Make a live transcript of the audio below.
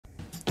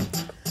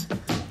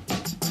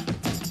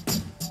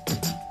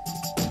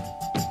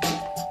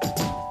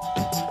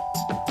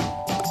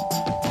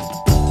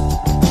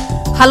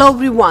Hello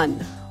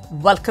everyone,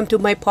 welcome to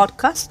my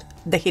podcast,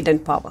 The Hidden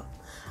Power.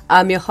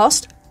 I'm your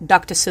host,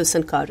 Dr.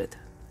 Susan Koruthu.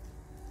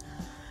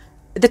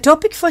 The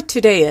topic for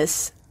today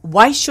is,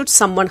 why should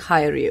someone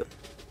hire you?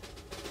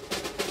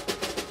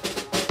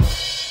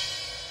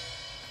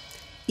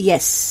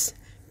 Yes,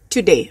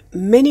 today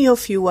many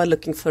of you are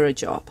looking for a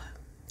job,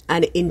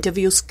 and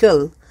interview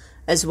skill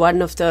is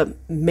one of the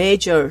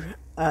major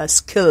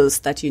skills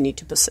that you need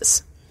to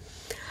possess.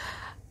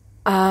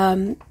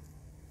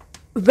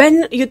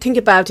 When you think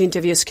about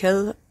interview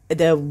skill,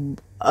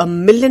 a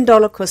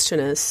million-dollar question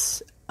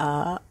is,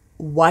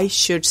 why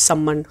should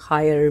someone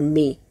hire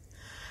me?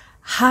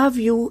 Have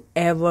you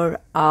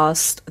ever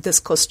asked this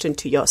question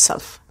to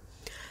yourself?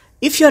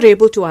 If you're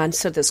able to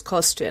answer this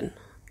question,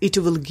 it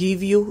will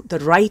give you the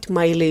right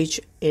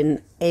mileage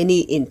in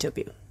any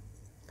interview.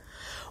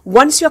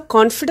 Once you're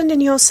confident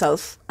in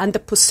yourself and the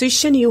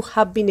position you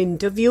have been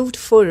interviewed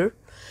for,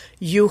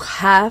 you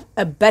have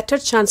a better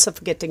chance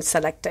of getting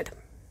selected.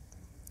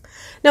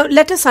 Now,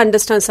 let us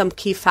understand some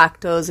key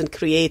factors in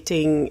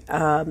creating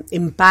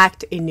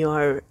impact in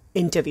your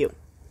interview.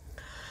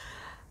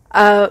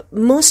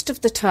 Most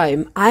of the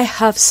time, I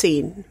have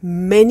seen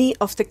many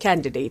of the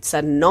candidates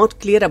are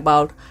not clear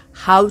about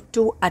how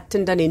to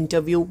attend an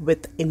interview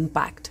with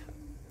impact.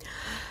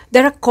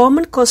 There are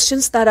common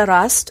questions that are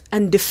asked,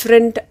 and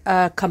different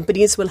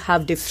companies will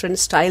have different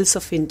styles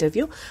of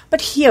interview. But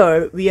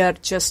here, we are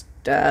just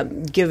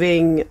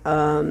giving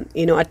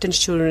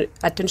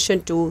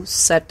attention to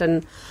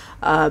certain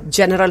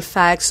general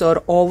facts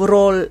or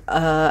overall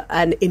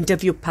an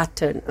interview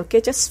pattern. Okay,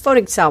 just for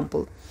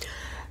example,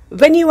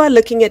 when you are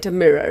looking at a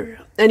mirror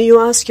and you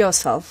ask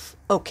yourself,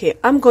 okay,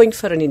 I'm going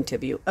for an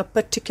interview, a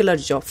particular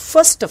job.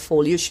 First of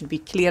all, you should be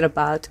clear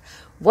about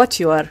what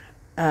you are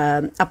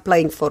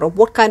applying for, or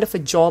what kind of a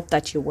job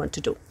that you want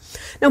to do.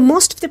 Now,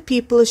 most of the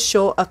people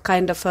show a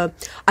kind of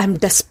I'm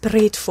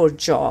desperate for a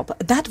job.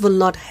 That will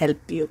not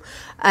help you.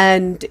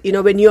 And,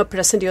 when you are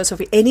present yourself,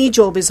 any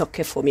job is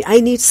okay for me. I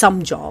need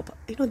some job.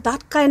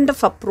 That kind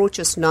of approach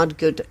is not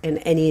good in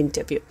any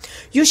interview.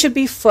 You should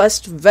be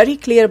first very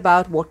clear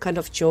about what kind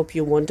of job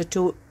you wanted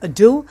to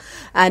do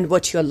and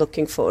what you're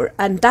looking for.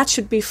 And that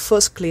should be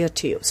first clear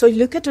to you. So you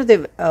look at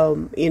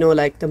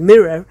the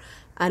mirror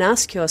and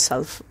ask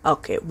yourself,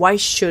 okay, why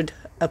should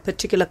a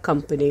particular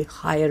company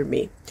hire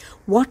me?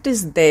 What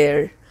is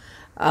there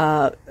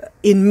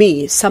in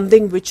me,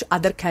 something which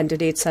other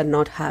candidates are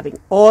not having?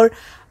 Or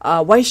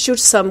why should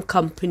some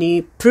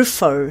company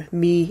prefer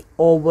me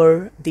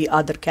over the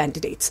other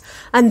candidates?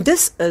 And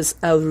this is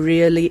a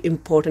really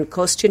important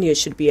question you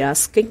should be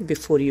asking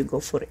before you go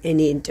for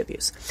any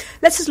interviews.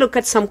 Let's just look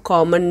at some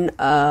common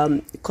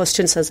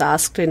questions as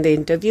asked in the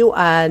interview,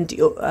 and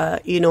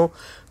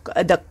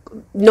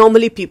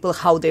normally people,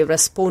 how they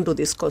respond to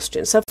these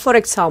questions. So, for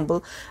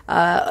example,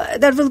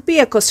 there will be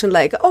a question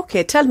like,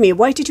 okay, tell me,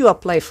 why did you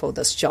apply for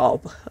this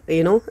job?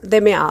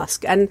 They may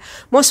ask. And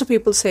most of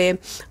people say,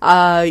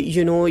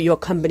 your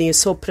company is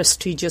so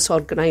prestigious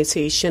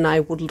organization.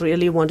 I would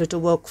really wanted to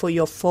work for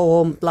your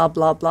firm, blah,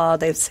 blah, blah,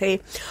 they say.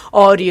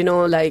 Or,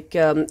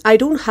 I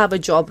don't have a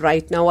job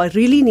right now. I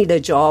really need a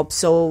job.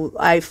 So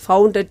I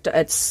found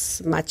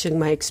it's matching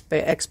my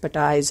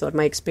expertise or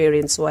my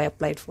experience. So I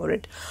applied for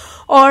it.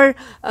 Or,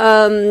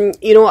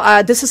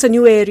 this is a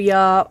new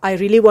area. I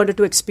really wanted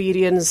to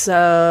experience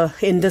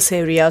in this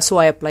area, so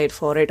I applied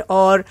for it.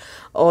 Or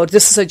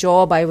this is a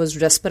job I was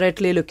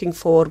desperately looking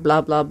for, blah,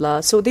 blah,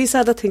 blah. So these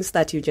are the things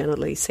that you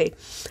generally say.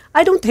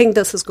 I don't think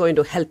this is going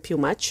to help you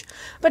much.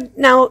 But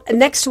now,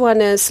 next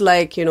one is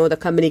the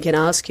company can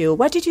ask you,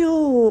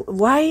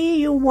 why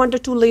you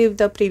wanted to leave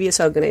the previous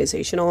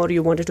organization, or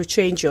you wanted to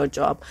change your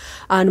job?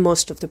 And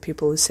most of the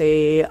people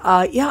say,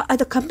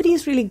 the company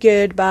is really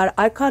good, but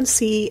I can't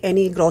see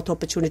any growth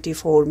opportunity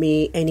for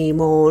me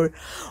anymore,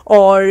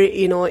 or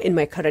in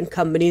my current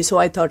company, so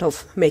I thought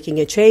of making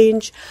a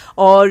change.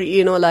 Or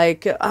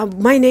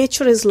my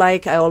nature is I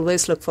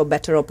always look for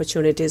better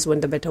opportunities when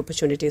the better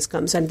opportunities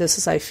comes, and this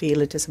is, I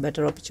feel it is a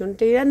better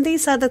opportunity. And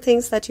these are the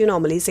things that you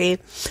normally say.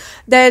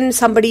 Then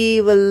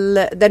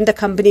the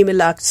company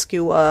will ask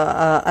you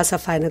as a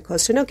final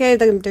question, okay,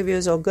 the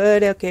interviews are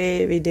good,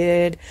 okay, we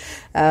did,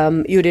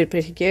 you did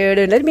pretty good,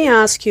 and let me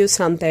ask you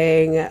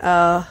something.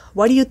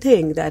 What do you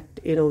think that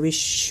we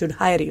should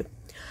hire you?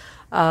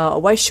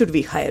 Why should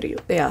we hire you?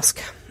 They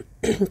ask.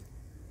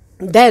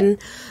 Then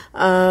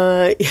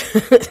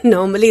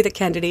normally the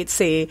candidates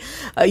say,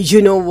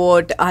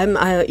 what,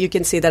 you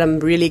can say that I'm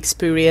really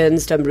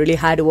experienced, I'm really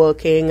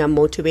hardworking, I'm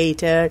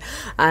motivated,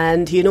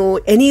 and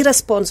any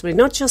responsibility,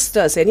 not just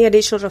us, any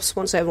additional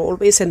response, I'm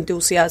always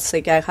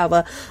enthusiastic, I have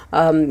a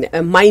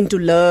mind to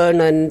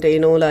learn, and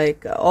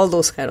all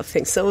those kind of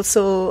things. So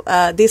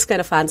these kind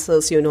of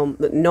answers,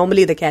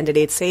 normally the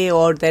candidates say.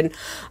 Or then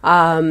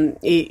I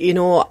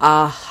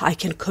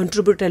can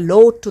contribute a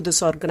lot to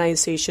this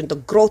organization, the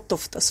growth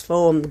of this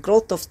firm,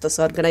 growth of this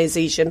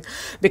organization,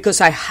 because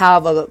I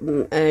have a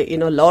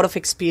lot of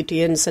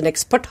experience and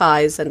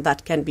expertise, and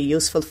that can be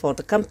useful for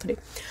the company.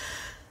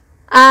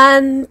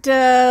 And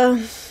do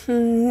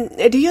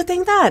you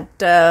think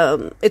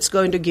that it's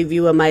going to give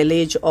you a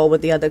mileage over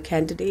the other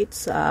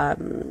candidates? I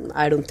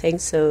don't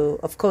think so.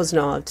 Of course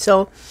not.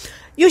 So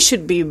you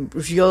should be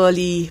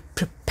really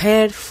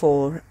prepared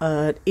for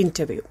an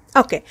interview.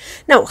 Okay.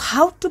 Now,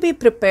 how to be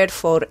prepared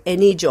for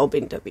any job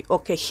interview?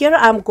 Okay. Here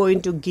I'm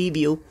going to give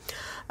you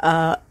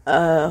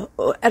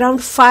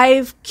around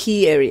 5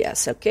 key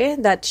areas, okay,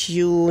 that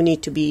you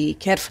need to be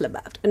careful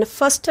about. And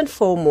first and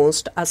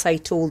foremost, as I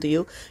told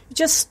you, you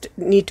just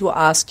need to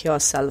ask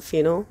yourself,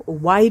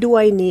 why do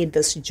I need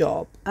this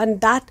job?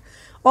 And that,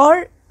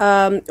 or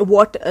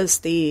what is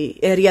the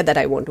area that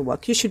I want to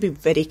work? You should be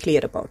very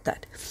clear about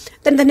that.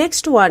 Then the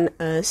next one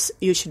is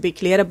you should be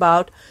clear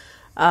about,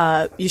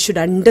 you should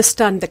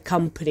understand the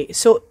company.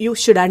 So you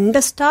should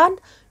understand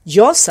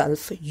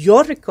yourself,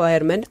 your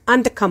requirement,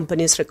 and the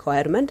company's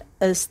requirement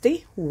is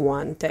the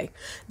one thing,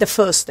 the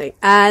first thing.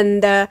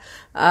 And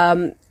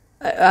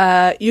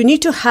you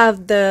need to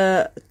have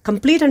the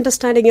complete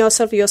understanding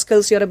yourself, your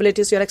skills, your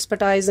abilities, your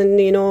expertise, and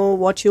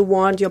what you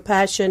want, your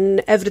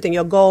passion, everything,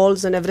 your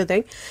goals and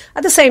everything.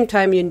 At the same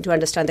time, you need to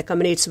understand the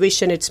company, its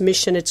vision, its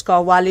mission, its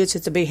core values,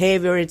 its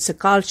behavior, its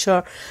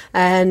culture,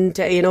 and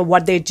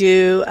what they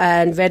do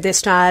and where they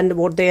stand,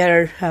 what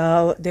they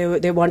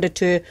wanted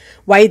to,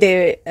 why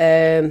they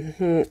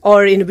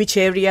or in which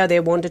area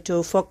they wanted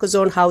to focus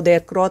on, how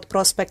their growth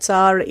prospects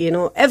are,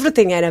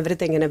 everything.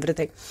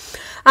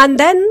 And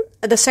then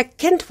the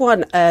second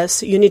one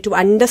is you need to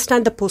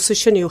understand the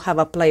position you have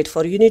applied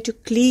for. You need to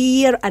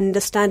clear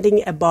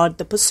understanding about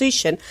the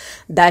position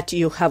that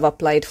you have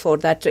applied for,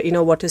 that,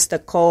 what is the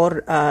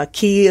core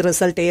key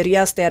result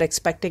areas they are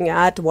expecting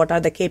at, what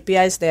are the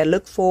KPIs they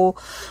look for,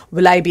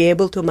 will I be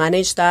able to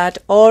manage that?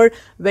 Or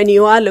when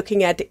you are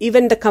looking at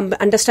even the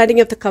understanding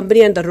of the company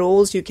and the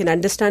roles, you can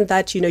understand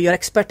that, your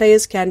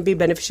expertise can be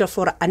beneficial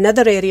for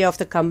another area of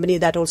the company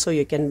that also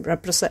you can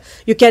represent,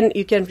 you can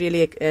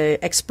really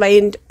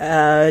explain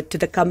to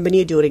the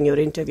company during your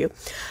interview.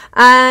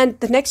 And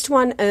the next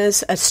one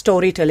is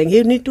storytelling.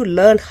 You need to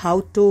learn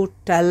how to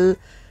tell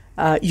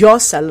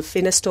yourself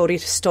in a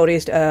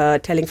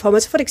storytelling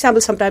format. So for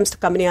example, sometimes the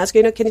company asks,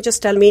 can you just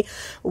tell me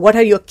what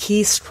are your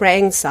key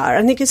strengths are?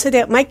 And you can say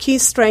that my key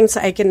strengths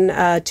I can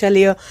tell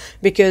you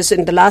because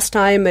in the last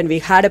time when we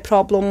had a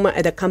problem,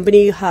 the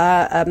company,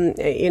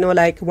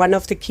 like one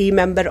of the key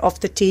member of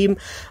the team,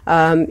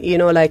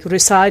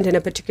 resigned in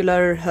a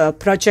particular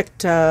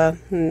project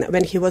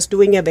when he was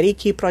doing a very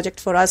key project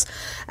for us,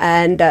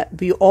 and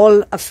we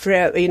all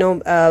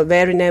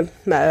were in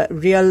a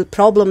real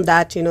problem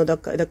that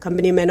the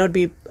company may not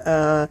be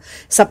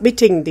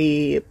submitting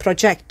the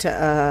project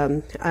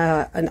on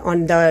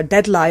the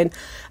deadline,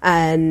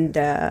 and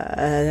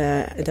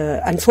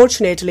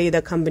unfortunately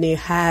the company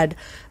had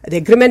the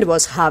agreement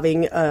was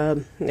having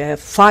a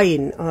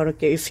fine, or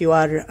if you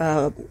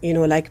are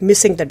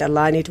missing the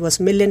deadline, it was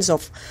millions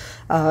of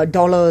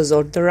dollars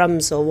or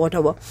dirhams or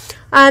whatever.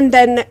 And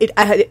then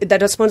the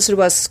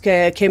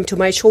responsibility came to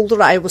my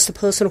shoulder. I was the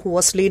person who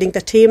was leading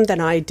the team.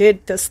 Then I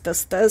did this,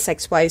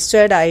 X, Y,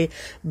 Z. I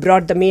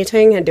brought the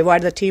meeting and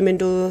divided the team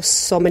into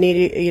so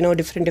many,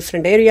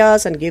 different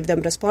areas and gave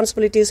them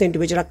responsibilities,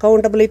 individual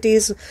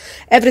accountabilities,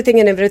 everything.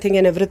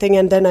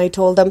 And then I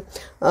told them,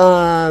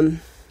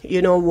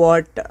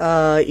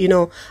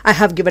 I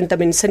have given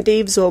them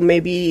incentives or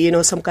maybe,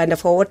 some kind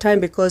of overtime,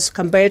 because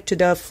compared to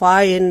the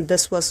fine,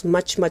 this was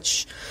much,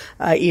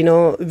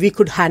 we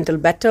could handle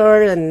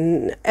better,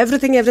 and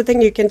everything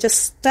you can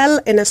just tell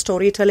in a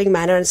storytelling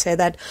manner and say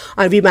that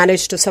we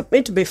managed to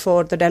submit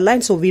before the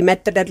deadline. So we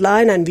met the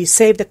deadline and we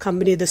saved the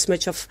company this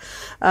much of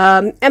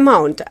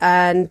amount.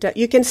 And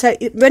you can say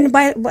when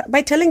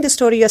by telling the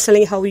story, you're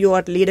telling how you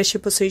are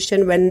leadership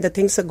position when the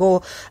things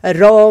go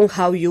wrong,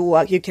 how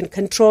you can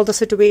control the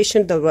situation,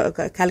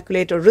 the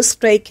calculator risk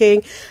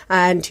taking,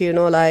 and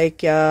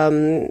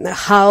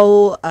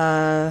how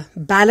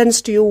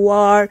balanced you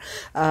are,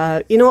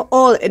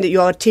 all in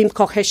your team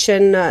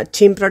cohesion,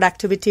 team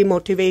productivity,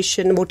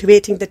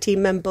 motivating the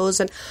team members,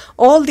 and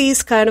all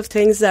these kind of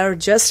things are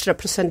just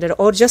represented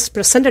or just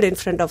presented in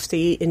front of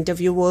the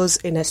interviewers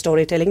in a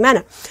storytelling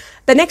manner.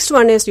 The next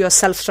one is your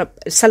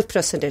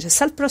self-presentation.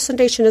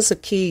 Self-presentation is a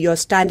key. Your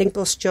standing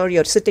posture,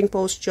 your sitting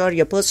posture,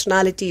 your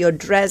personality, your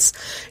dress,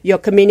 your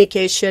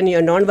communication,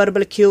 your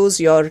nonverbal cues,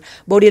 your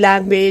body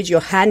language,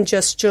 your hand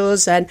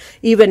gestures, and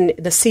even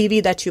the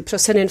CV that you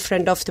present in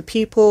front of the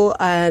people.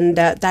 And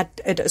that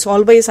it is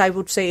always, I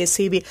would say, a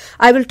CV.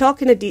 I will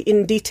talk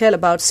in detail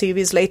about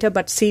CVs later,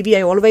 but CV,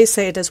 I always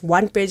say it is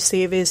one-page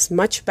CV is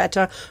much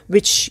better,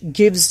 which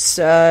gives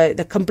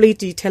the complete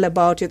detail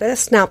about you.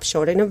 That's a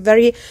snapshot in a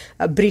very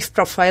brief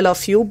profile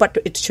of you, but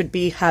it should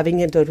be having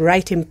the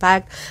right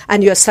impact.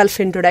 And your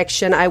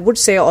self-introduction, I would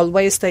say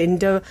always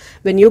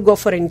when you go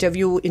for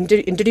interview,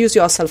 introduce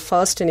yourself first.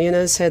 first,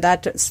 and so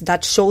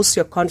that shows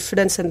your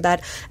confidence in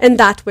that. In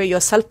that way,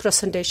 your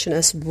self-presentation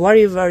is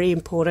very, very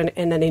important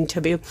in an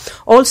interview.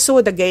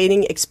 Also, the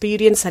gaining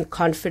experience and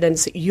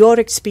confidence, your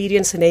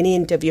experience in any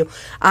interview.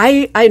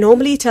 I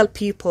normally tell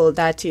people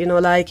that,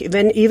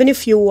 even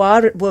if you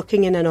are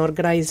working in an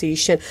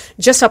organization,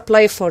 just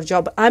apply for a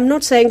job. I'm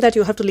not saying that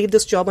you have to leave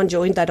this job and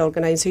join that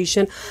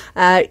organization.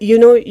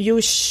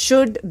 You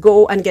should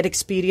go and get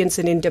experience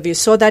in interviews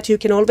so that you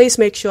can always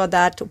make sure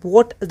that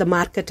what the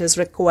market is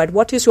required,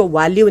 what is your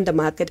value in the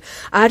market.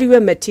 Are you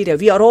a material?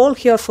 We are all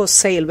here for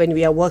sale when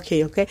we are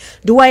working, okay?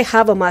 Do I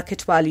have a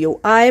market value?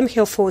 I am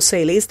here for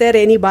sale. Is there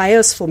any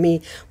buyers for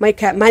me? My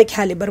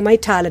caliber, my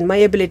talent, my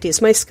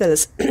abilities, my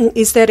skills.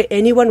 Is there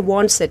anyone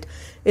wants it?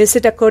 Is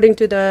it according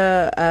to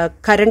the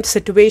current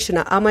situation?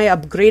 Am I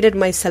upgraded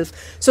myself?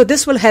 So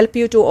this will help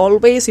you to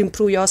always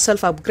improve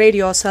yourself, upgrade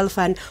yourself,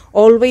 and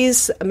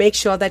always make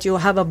sure that you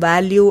have a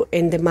value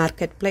in the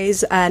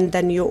marketplace, and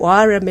then you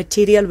are a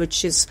material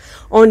which is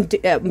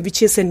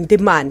in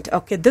demand.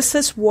 Okay, this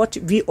is what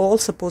we all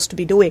supposed to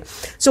be doing.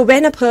 So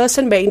when a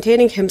person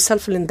maintaining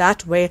himself in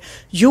that way,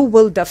 you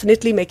will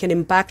definitely make an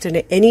impact in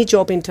any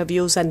job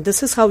interviews, and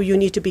this is how you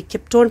need to be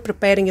kept on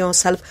preparing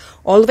yourself.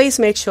 Always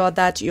make sure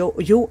that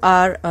you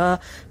are a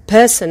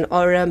person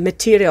or a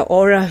material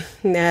or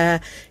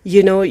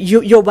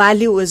your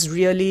value is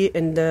really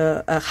in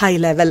the high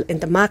level in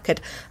the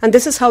market, and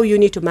this is how you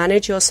need to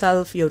manage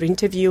yourself, your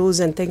interviews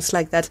and things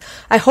like that.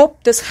 I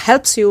hope this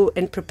helps you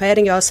in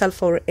preparing yourself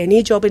for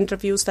any job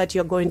interviews that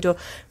you're going to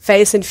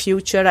face in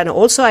future. And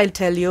also I'll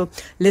tell you,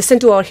 listen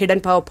to our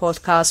Hidden Power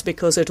podcast,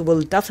 because it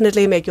will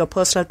definitely make your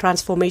personal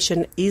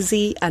transformation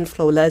easy and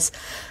flawless.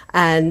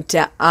 And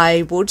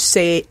I would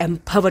say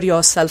empower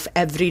yourself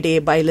every day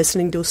by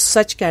listening to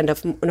such kind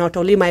of, not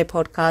only my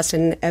podcast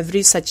and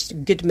every such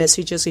good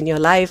messages in your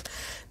life.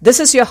 This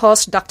is your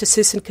host, Dr.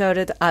 Susan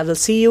Koruthu. I will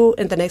see you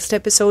in the next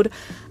episode.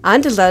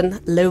 Until then,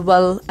 live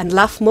well and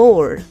laugh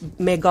more.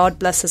 May God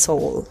bless us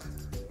all.